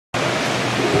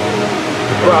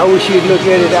Well, I wish you'd look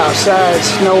at it outside,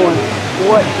 snowing.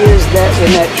 What is that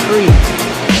in that tree?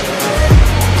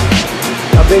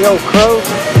 A big old crow?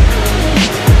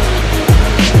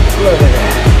 Look at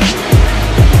that.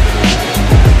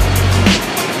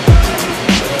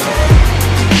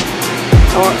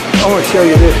 I want to show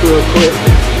you this real quick.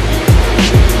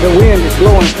 The wind is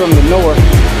blowing from the north,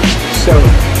 so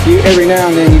every now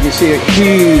and then you can see a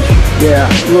huge,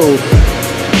 little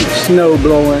snow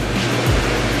blowing.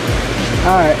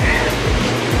 Alright.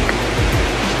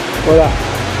 Well, I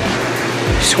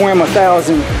swam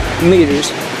 1,000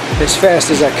 meters as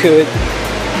fast as I could.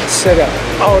 Set an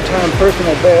all-time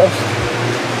personal best.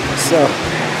 So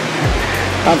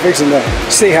I'm fixing to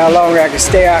see how long I can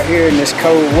stay out here in this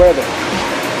cold weather.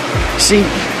 She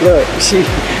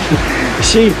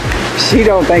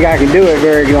don't think I can do it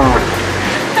very long.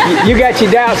 You got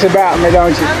your doubts about me,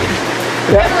 don't you?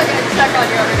 I'm gonna check on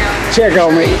you every now and then. Check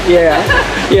on me,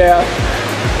 yeah.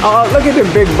 Oh, look at the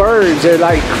big birds. They're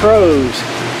like crows.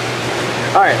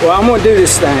 All right, well, I'm gonna do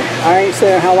this thing. I ain't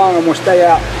saying how long I'm gonna stay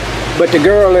out, but the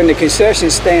girl in the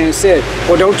concession stand said,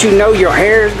 well, don't you know your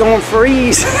hair is gonna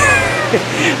freeze?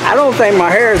 I don't think my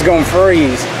hair is gonna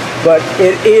freeze, but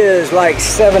it is like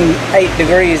 7, 8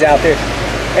 degrees out there,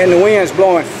 and the wind's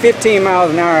blowing 15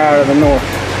 miles an hour out of the north.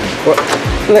 Well,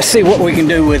 let's see what we can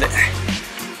do with it.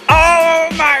 Oh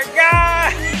my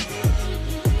God!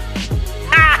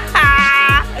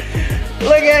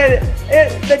 Look at it.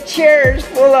 The chair is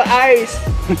full of ice.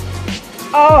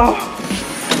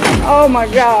 Oh my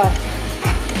God.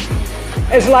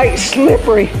 It's like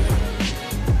slippery.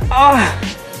 I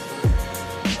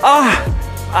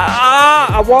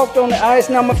walked on the ice,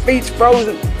 now my feet's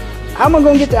frozen. How am I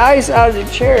gonna get the ice out of the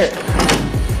chair?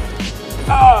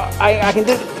 I can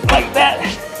do it like that.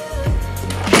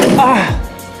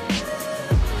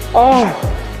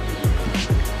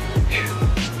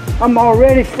 I'm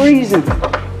already freezing.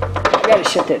 I gotta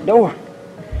shut that door.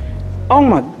 Oh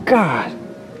my God.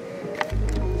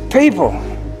 People,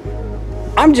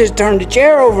 I'm just turned the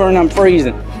chair over and I'm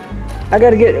freezing. I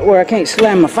gotta get it where I can't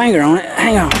slam my finger on it.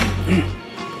 Hang on.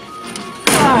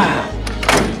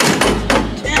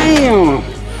 Damn.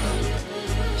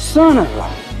 Son of a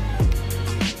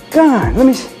gun. Let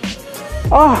me see.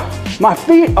 My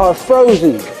feet are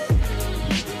frozen.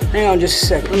 Hang on just a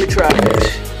second. Let me try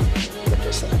this. Put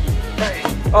this on. Right.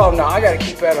 Oh no, I gotta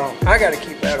keep that on. I gotta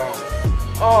keep that on.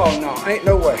 Oh no, ain't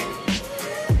no way.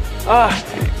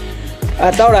 I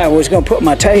thought I was gonna put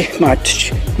my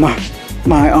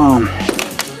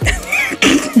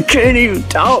can't even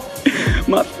talk.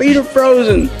 My feet are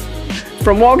frozen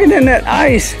from walking in that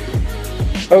ice.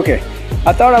 Okay,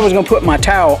 I thought I was gonna put my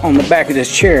towel on the back of this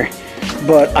chair,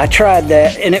 but I tried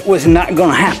that and it was not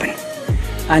gonna happen.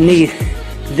 I need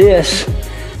this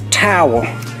towel.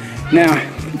 Now,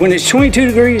 when it's 22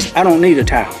 degrees, I don't need a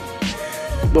towel.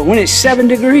 But when it's 7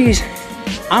 degrees,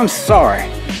 I'm sorry,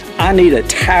 I need a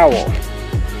towel.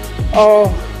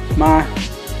 Oh my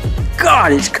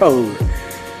God, it's cold.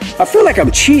 I feel like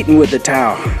I'm cheating with the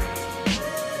towel.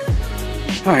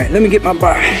 All right, let me get my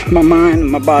mind and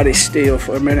my body still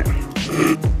for a minute.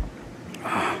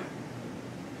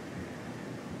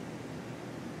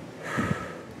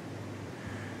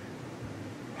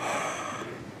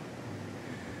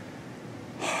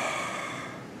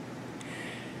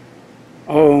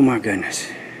 Oh my goodness,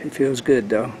 it feels good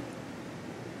though.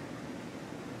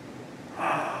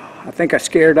 I think I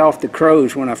scared off the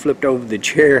crows when I flipped over the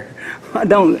chair. I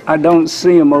don't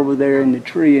see them over there in the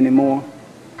tree anymore.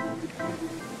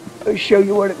 I'll show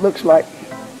you what it looks like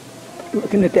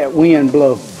looking at that wind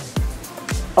blow.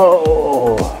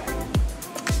 Oh,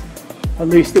 at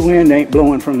least the wind ain't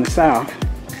blowing from the south.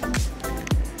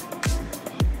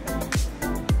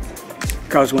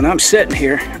 Because when I'm sitting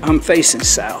here, I'm facing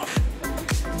south.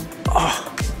 Oh,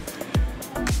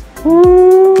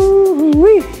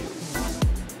 woo-wee.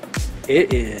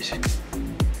 It is.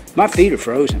 My feet are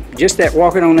frozen. Just that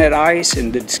walking on that ice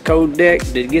and this cold deck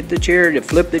to get the chair, to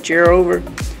flip the chair over,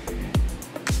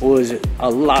 was a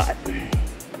lot.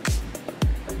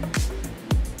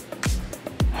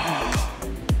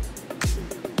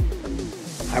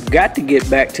 I've got to get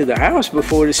back to the house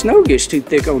before the snow gets too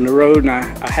thick on the road and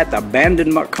I had to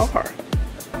abandon my car.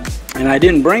 And I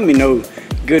didn't bring me no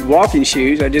good walking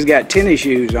shoes. I just got tennis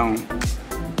shoes on.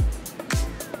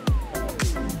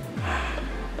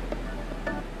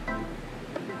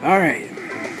 All right.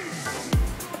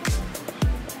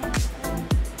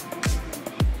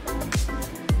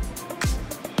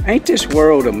 Ain't this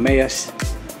world a mess?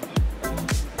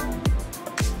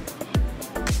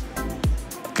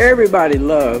 Everybody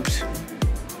loves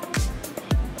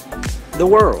the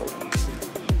world.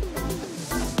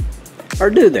 Or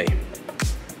do they?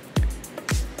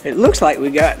 It looks like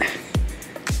we got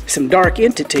some dark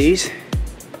entities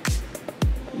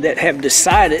that have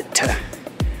decided to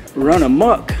run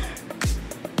amok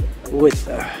with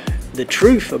the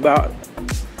truth about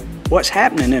what's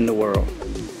happening in the world.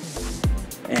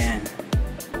 And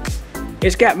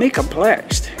it's got me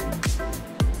perplexed.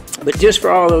 But just for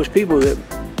all those people that,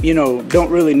 you know, don't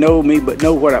really know me but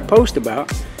know what I post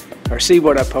about, or see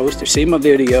what I post, or see my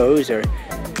videos, or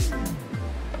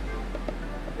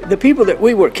the people that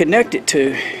we were connected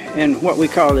to in what we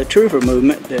call the Truther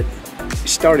movement that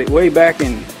started way back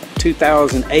in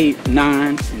 2008,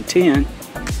 9, and 10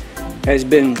 has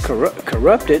been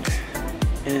corrupted,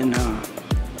 and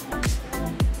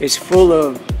it's full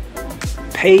of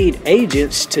paid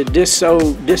agents to sow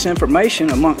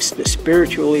disinformation amongst the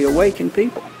spiritually awakened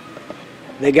people.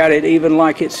 They got it even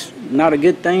like it's not a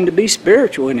good thing to be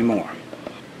spiritual anymore.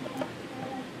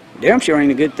 Damn sure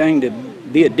ain't a good thing to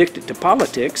be addicted to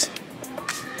politics.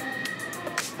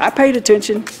 I paid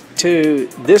attention to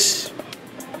this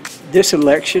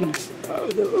election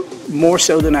more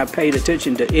so than I paid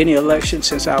attention to any election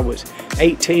since I was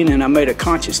 18, and I made a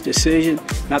conscious decision,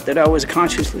 not that I was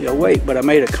consciously awake, but I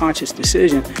made a conscious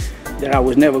decision that I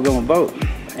was never going to vote,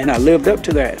 and I lived up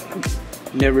to that.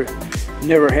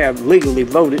 Never have legally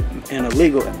voted in a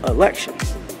legal election.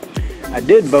 I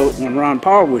did vote when Ron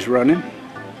Paul was running,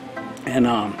 and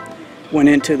went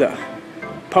into the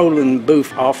polling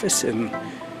booth office and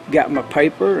got my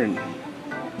paper and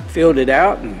filled it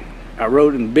out, and I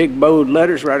wrote in big bold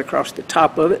letters right across the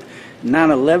top of it,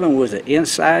 9/11 was an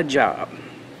inside job.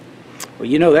 Well,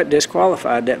 you know, that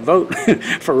disqualified that vote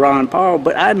for Ron Paul,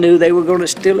 but I knew they were going to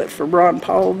steal it from Ron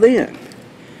Paul then.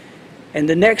 And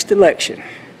the next election,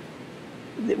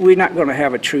 we're not going to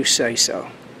have a true say-so.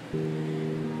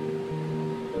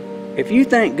 If you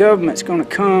think government's going to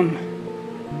come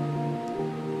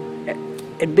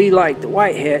and be like the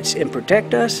white hats and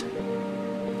protect us,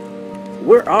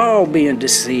 we're all being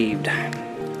deceived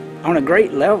on a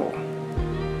great level.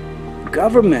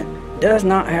 Government does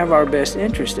not have our best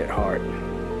interest at heart.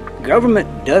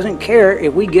 Government doesn't care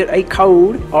if we get a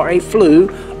cold or a flu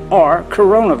or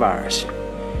coronavirus.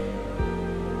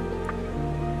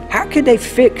 How could they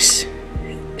fix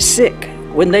sick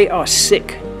when they are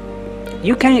sick?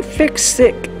 You can't fix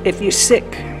sick if you're sick.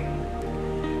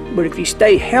 But if you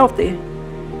stay healthy,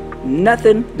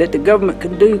 nothing that the government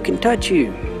can do can touch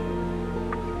you.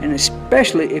 And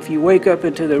especially if you wake up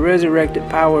into the resurrected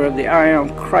power of the I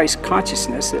am Christ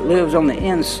consciousness that lives on the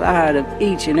inside of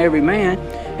each and every man,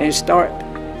 and start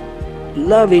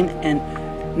loving and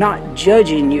not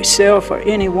judging yourself or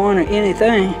anyone or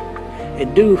anything,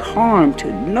 and do harm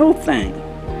to no thing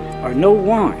or no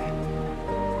one.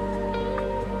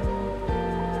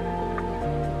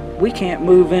 We can't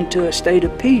move into a state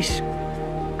of peace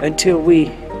until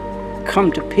we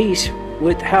come to peace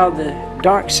with how the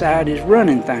dark side is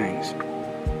running things.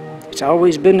 It's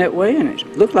always been that way, and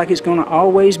it looks like it's going to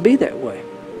always be that way.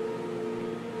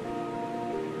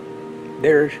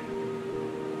 There's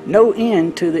no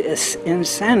end to the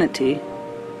insanity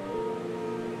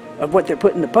of what they're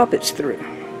putting the puppets through.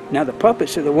 Now, the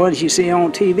puppets are the ones you see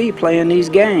on TV playing these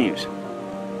games.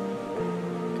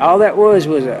 All that was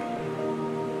a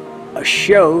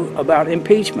show about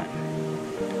impeachment,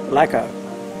 like a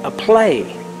play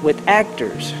with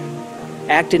actors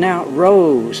acting out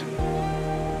roles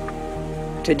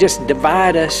to just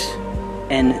divide us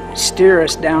and steer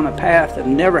us down a path of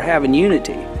never having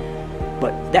unity.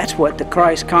 But that's what the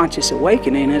Christ Conscious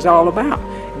Awakening is all about.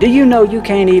 Do you know you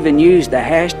can't even use the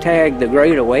hashtag The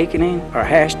Great Awakening, or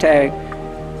hashtag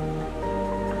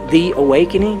The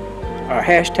Awakening, or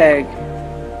hashtag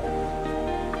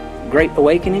Great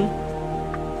Awakening?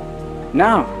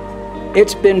 No,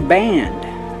 it's been banned.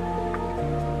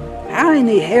 How in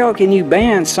the hell can you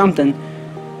ban something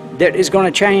that is going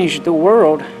to change the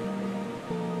world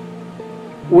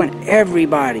when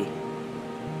everybody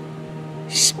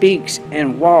speaks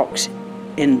and walks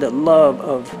in the love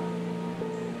of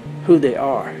who they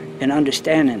are, and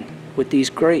understanding with these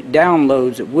great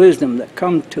downloads of wisdom that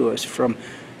come to us from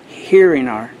hearing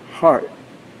our heart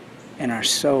and our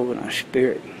soul and our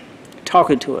spirit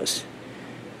talking to us,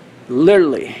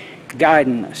 literally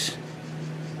guiding us?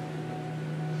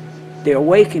 The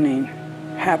awakening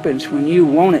happens when you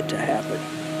want it to happen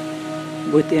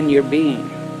within your being.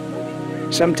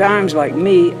 Sometimes, like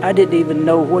me, I didn't even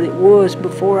know what it was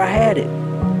before I had it.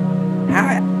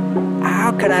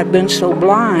 How could I have been so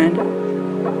blind?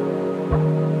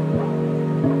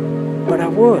 But I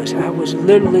was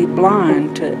literally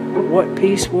blind to what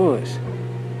peace was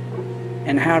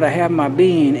and how to have my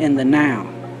being in the now.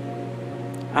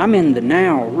 I'm in the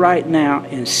now, right now,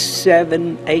 in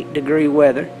 7, 8 degree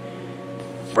weather,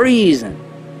 freezing,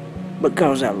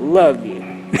 because I love you.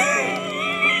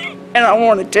 And I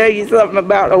want to tell you something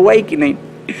about awakening.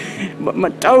 But my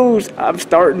toes, I'm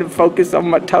starting to focus on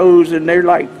my toes, and they're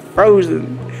like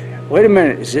frozen. Wait a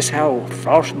minute, is this how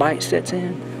frostbite sets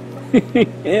in?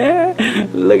 Yeah,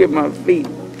 look at my feet.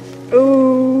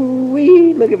 Ooh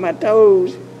wee, look at my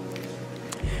toes.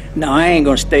 No, I ain't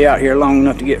gonna stay out here long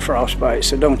enough to get frostbite,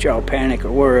 so don't y'all panic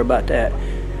or worry about that.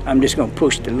 I'm just gonna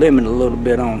push the limit a little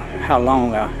bit on how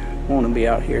long I want to be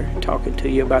out here talking to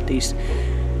you about these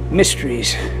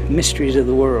mysteries of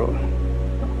the world.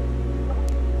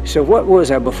 So what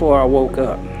was I before I woke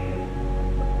up?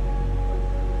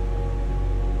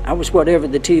 I was whatever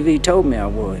the TV told me I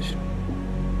was.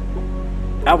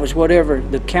 I was whatever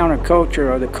the counterculture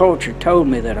or the culture told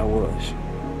me that I was.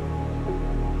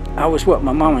 I was what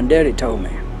my mom and daddy told me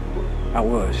I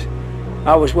was.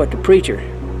 I was what the preacher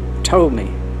told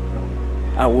me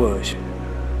I was.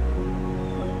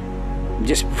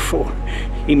 Just before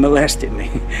he molested me.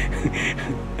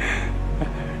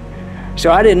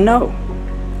 So I didn't know.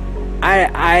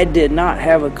 I did not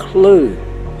have a clue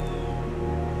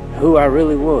who I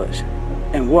really was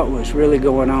and what was really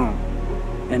going on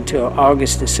until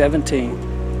August the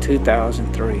 17th,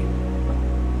 2003.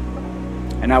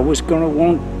 And I was going to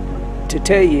want to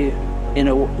tell you in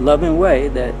a loving way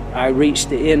that I reached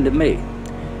the end of me.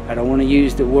 I don't want to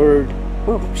use the word,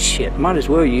 well, shit, might as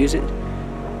well use it.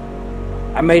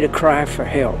 I made a cry for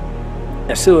help,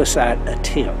 a suicide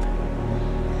attempt.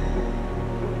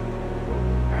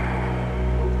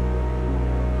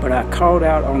 But I called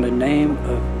out on the name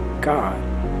of God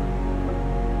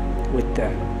with the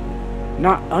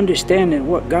not understanding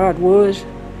what God was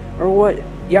or what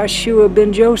Yeshua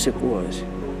ben Joseph was.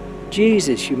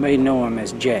 Jesus, you may know him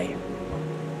as J.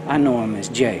 I know him as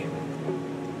J.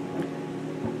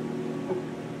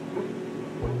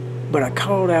 But I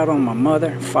called out on my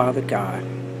mother, Father God,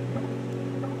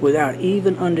 without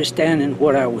even understanding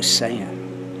what I was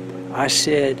saying. I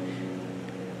said,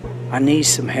 I need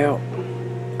some help.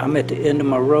 I'm at the end of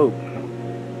my rope.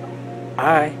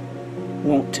 I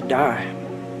want to die.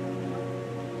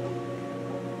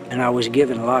 And I was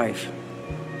given life,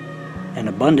 and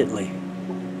abundantly,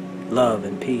 love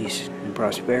and peace and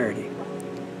prosperity.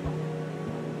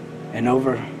 And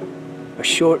over a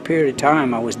short period of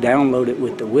time, I was downloaded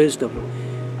with the wisdom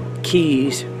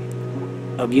keys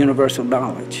of universal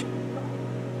knowledge.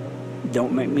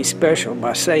 Don't make me special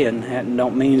by saying that, and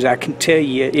don't mean I can tell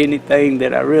you anything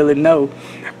that I really know.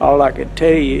 All I can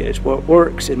tell you is what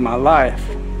works in my life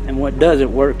and what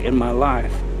doesn't work in my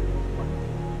life.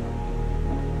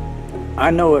 I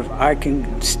know if I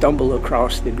can stumble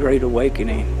across the Great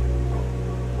Awakening,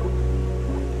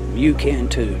 you can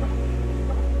too.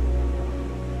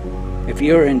 If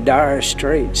you're in dire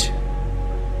straits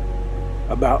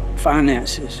about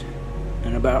finances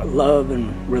and about love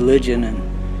and religion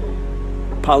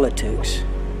and politics,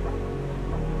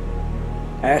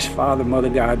 ask Father, Mother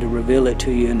God to reveal it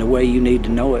to you in the way you need to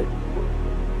know it.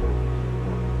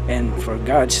 And for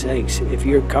God's sakes, if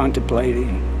you're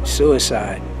contemplating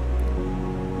suicide,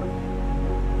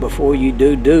 before you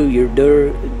do your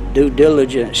due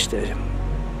diligence to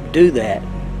do that,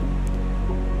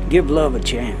 give love a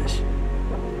chance.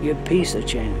 Give peace a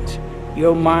chance.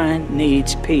 Your mind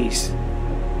needs peace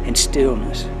and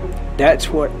stillness. That's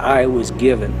what I was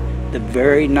given the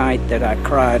very night that I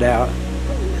cried out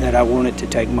that I wanted to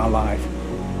take my life.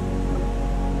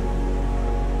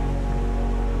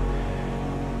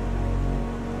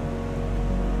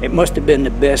 It must have been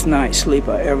the best night's sleep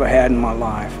I ever had in my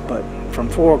life, but from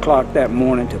 4 o'clock that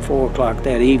morning to 4 o'clock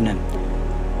that evening,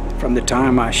 from the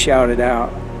time I shouted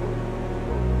out,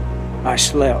 I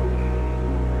slept,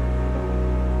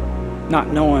 not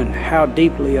knowing how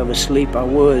deeply of a sleep I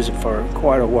was for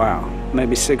quite a while.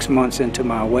 Maybe 6 months into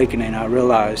my awakening, I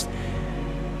realized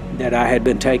that I had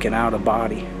been taken out of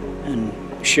body and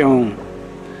shown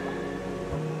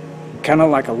kind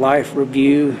of like a life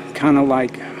review, kind of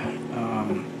like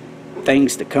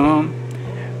things to come.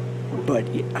 But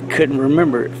I couldn't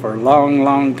remember it for a long,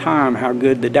 long time how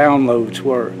good the downloads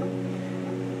were.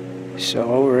 So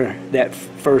over that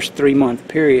first 3-month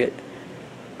period,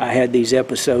 I had these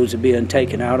episodes of being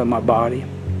taken out of my body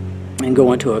and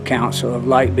going to a council of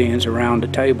light beings around the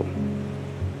table,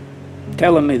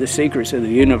 telling me the secrets of the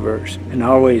universe, and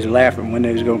always laughing when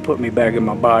they was going to put me back in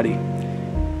my body.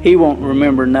 He won't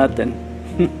remember nothing,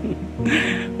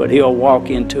 but he'll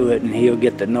walk into it and he'll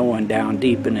get the knowing down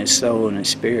deep in his soul and his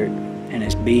spirit and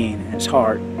his being and his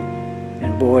heart.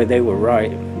 And boy, they were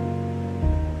right.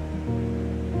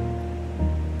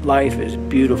 Life is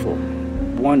beautiful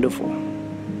wonderful.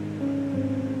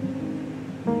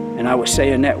 And I was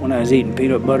saying that when I was eating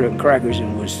peanut butter and crackers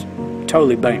and was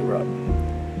totally bankrupt.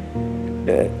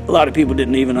 A lot of people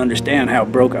didn't even understand how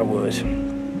broke I was,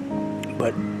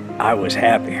 but I was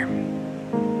happy.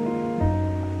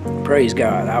 Praise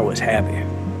God, I was happy.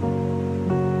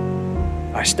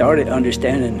 I started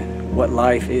understanding what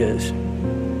life is,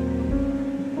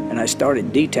 and I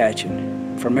started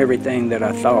detaching from everything that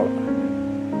I thought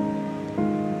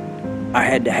I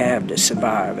had to have to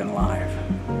survive in life.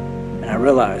 And I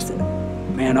realized that,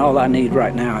 man, all I need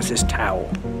right now is this towel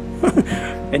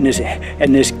and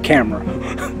this camera.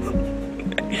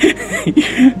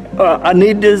 I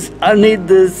need this,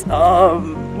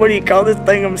 what do you call this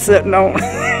thing I'm sitting on?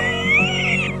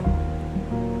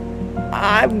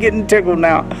 I'm getting tickled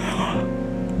now.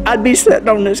 I'd be sitting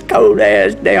on this cold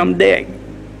ass damn deck.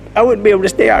 I wouldn't be able to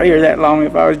stay out here that long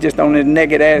if I was just on this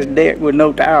naked ass deck with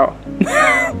no towel.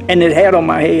 And this hat on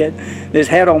my head. This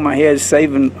hat on my head is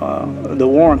saving the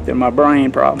warmth in my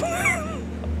brain probably.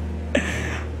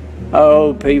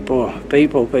 Oh, people.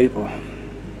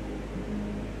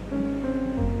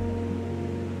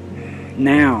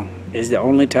 Now is the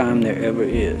only time there ever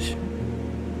is.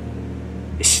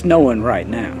 It's snowing right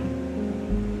now.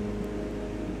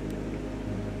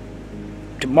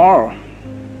 Tomorrow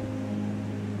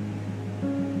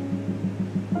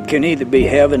can either be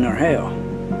heaven or hell.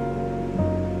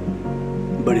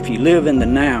 But if you live in the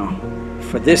now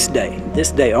for this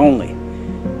day only,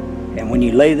 and when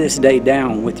you lay this day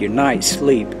down with your night's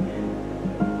sleep,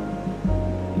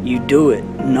 you do it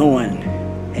knowing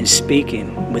and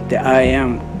speaking with the I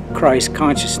am Christ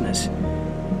consciousness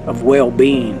of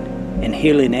well-being and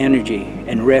healing energy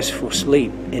and restful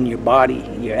sleep in your body,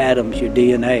 your atoms, your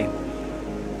DNA.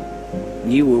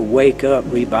 You will wake up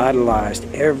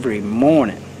revitalized every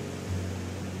morning,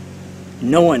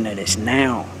 knowing that it's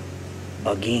now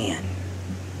again.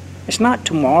 It's not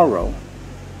tomorrow.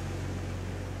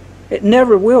 It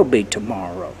never will be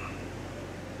tomorrow.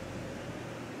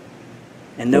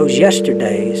 And those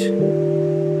yesterdays,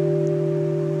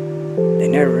 they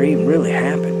never even really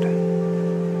happened.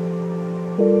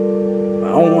 I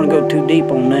don't want to go too deep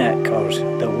on that because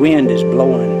the wind is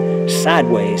blowing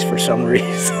sideways for some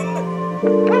reason.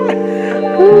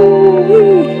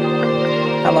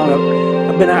 How long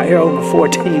I've been out here over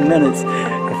 14 minutes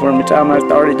from the time I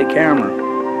started the camera.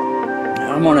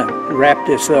 I'm going to wrap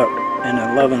this up in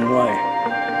a loving way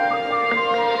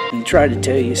and try to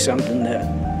tell you something that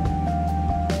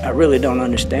I really don't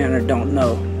understand or don't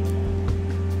know.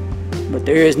 But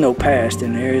there is no past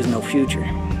and there is no future.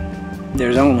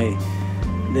 There's only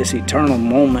this eternal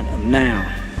moment of now.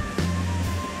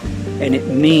 And it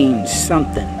means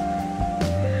something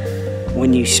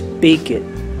when you speak it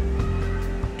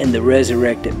in the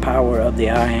resurrected power of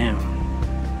the I am.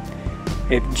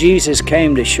 If Jesus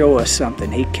came to show us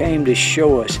something, he came to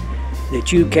show us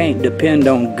that you can't depend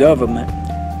on government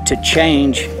to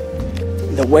change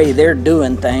the way they're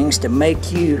doing things to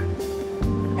make you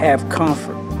have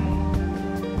comfort.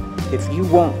 If you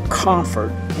want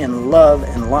comfort in love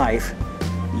and life,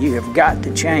 you have got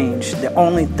to change the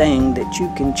only thing that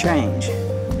you can change,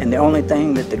 and the only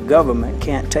thing that the government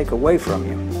can't take away from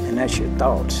you, and that's your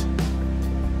thoughts.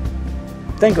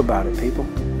 Think about it, people.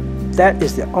 That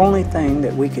is the only thing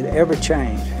that we could ever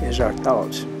change is our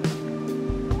thoughts,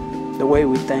 the way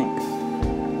we think.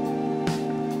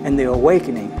 And the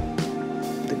awakening,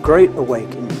 the great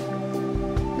awakening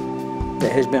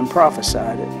that has been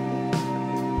prophesied, it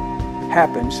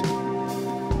happens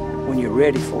when you're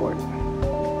ready for it.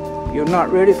 If you're not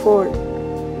ready for it,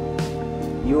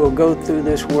 you will go through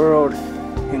this world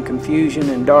in confusion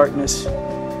and darkness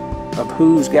of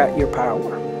who's got your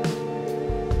power.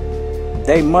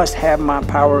 They must have my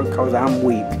power because I'm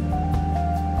weak.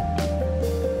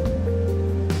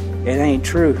 It ain't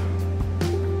true.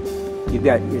 You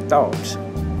got your thoughts.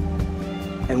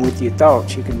 And with your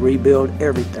thoughts, you can rebuild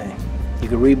everything. You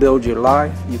can rebuild your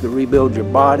life. You can rebuild your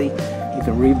body. You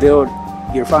can rebuild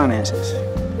your finances.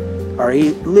 Or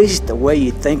at least the way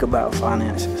you think about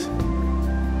finances.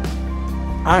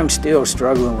 I'm still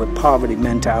struggling with poverty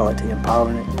mentality and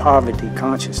poverty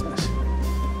consciousness.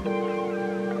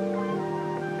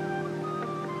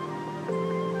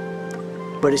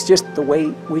 But it's just the way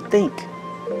we think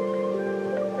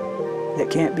that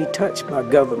can't be touched by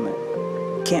government,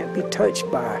 can't be touched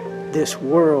by this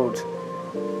world's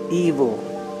evil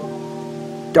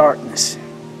darkness.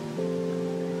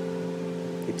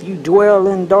 If you dwell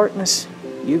in darkness,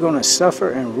 you're going to suffer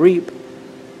and reap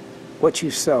what you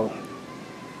sow.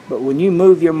 But when you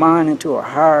move your mind into a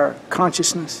higher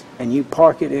consciousness and you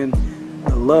park it in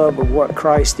the love of what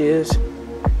Christ is,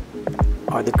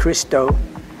 or the Christo,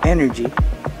 energy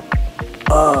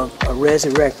of a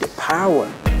resurrected power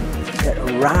that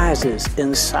arises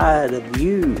inside of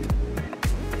you.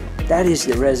 That is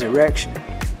the resurrection.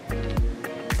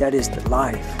 That is the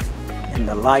life. And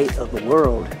the light of the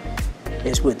world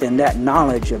is within that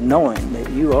knowledge of knowing that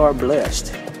you are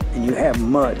blessed and you have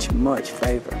much, much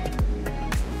favor.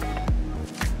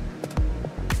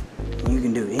 You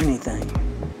can do anything.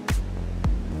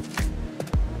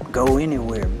 Go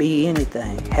anywhere, be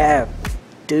anything, have,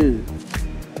 do.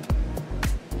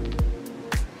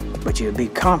 But you'll be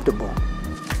comfortable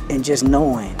in just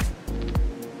knowing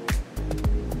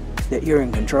that you're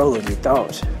in control of your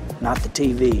thoughts, not the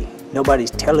TV.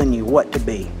 Nobody's telling you what to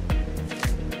be.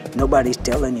 Nobody's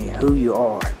telling you who you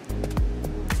are.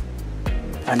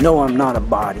 I know I'm not a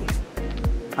body.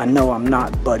 I know I'm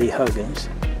not Buddy Huggins.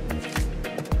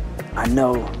 I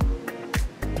know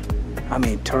I'm an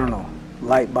eternal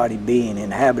light body being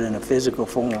inhabiting a physical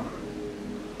form,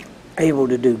 able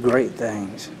to do great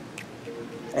things,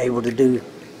 able to do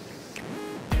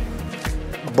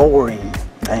boring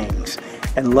things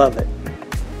and love it,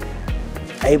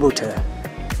 able to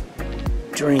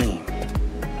dream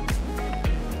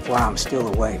while I'm still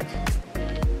awake.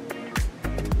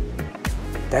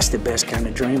 That's the best kind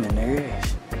of dreaming there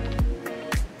is.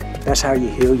 That's how you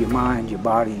heal your mind, your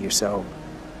body, your soul.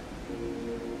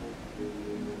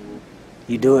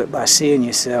 You do it by seeing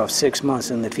yourself 6 months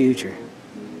in the future.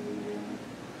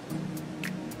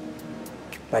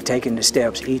 By taking the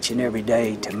steps each and every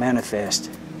day to manifest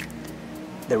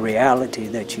the reality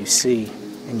that you see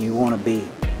and you want to be.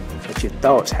 But your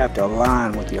thoughts have to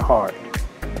align with your heart.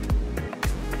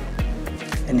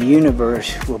 And the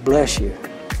universe will bless you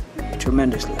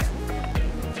tremendously.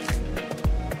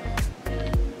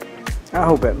 I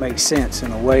hope that makes sense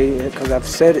in a way, because I've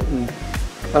said it in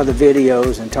other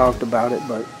videos and talked about it,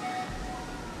 but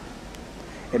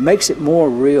it makes it more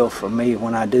real for me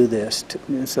when I do this.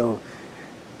 So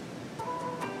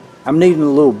I'm needing a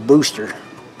little booster,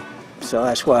 so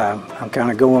that's why I'm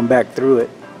kind of going back through it.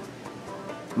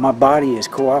 My body is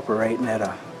cooperating at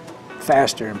a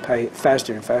faster and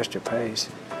faster pace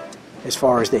as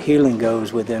far as the healing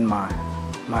goes within my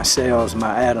cells,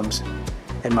 my atoms,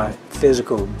 and my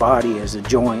physical body as the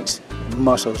joints,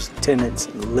 muscles, tendons,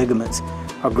 ligaments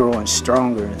are growing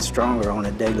stronger and stronger on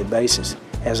a daily basis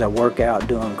as I work out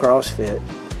doing CrossFit,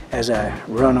 as I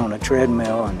run on a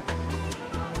treadmill, and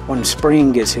when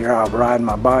spring gets here I'll ride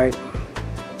my bike.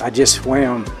 I just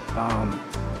swam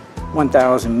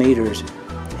 1,000 meters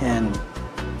in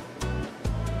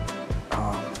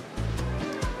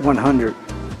 100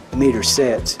 meter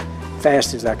sets,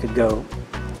 fast as I could go.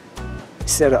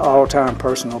 Set an all-time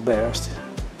personal best.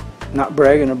 Not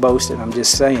bragging or boasting, I'm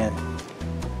just saying.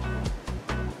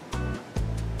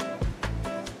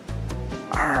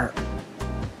 Our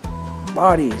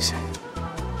bodies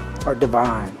are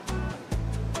divine.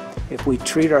 If we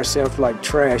treat ourselves like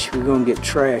trash, we're going to get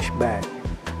trash back.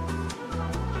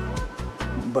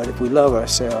 But if we love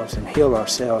ourselves and heal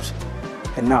ourselves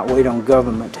and not wait on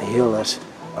government to heal us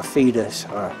or feed us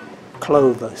or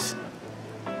clothe us,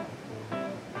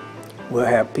 we'll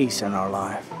have peace in our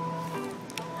life.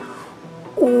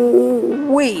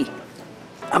 Ooh-wee!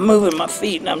 I'm moving my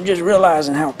feet and I'm just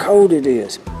realizing how cold it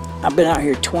is. I've been out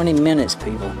here 20 minutes,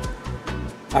 people.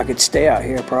 I could stay out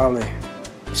here probably,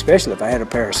 especially if I had a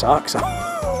pair of socks on.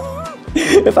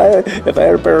 if I had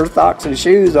a pair of socks and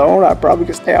shoes on, I probably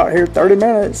could stay out here 30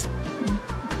 minutes,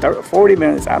 40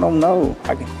 minutes, I don't know.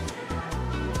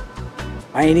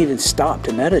 I ain't even stopped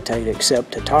to meditate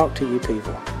except to talk to you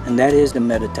people, and that is the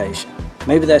meditation.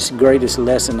 Maybe that's the greatest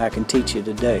lesson I can teach you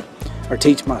today, or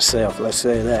teach myself, let's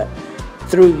say that.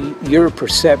 Through your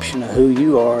perception of who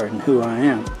you are and who I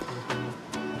am.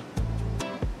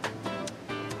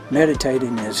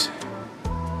 Meditating is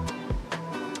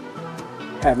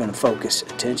having a focused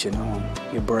attention on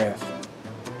your breath.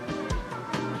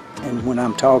 And when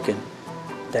I'm talking,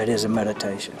 that is a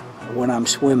meditation. When I'm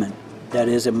swimming, that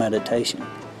is a meditation.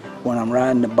 When I'm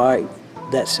riding the bike,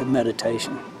 that's a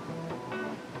meditation.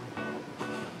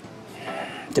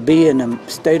 To be in a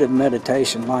state of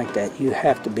meditation like that, you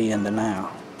have to be in the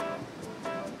now.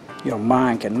 Your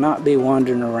mind cannot be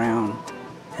wandering around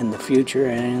in the future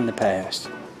and in the past.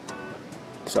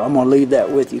 So I'm going to leave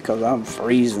that with you because I'm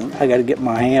freezing. I got to get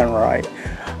my hand right.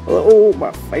 Oh,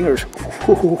 my fingers.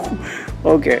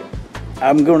 Okay,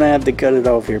 I'm going to have to cut it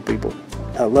off here, people.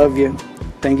 I love you.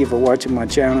 Thank you for watching my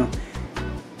channel.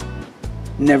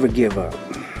 Never give up.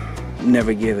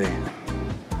 Never give in.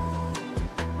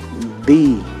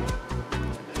 Be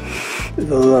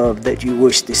the love that you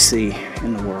wish to see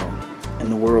in the world,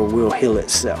 and the world will heal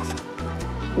itself,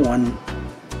 one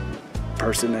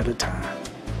person at a time.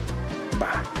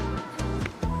 Bye.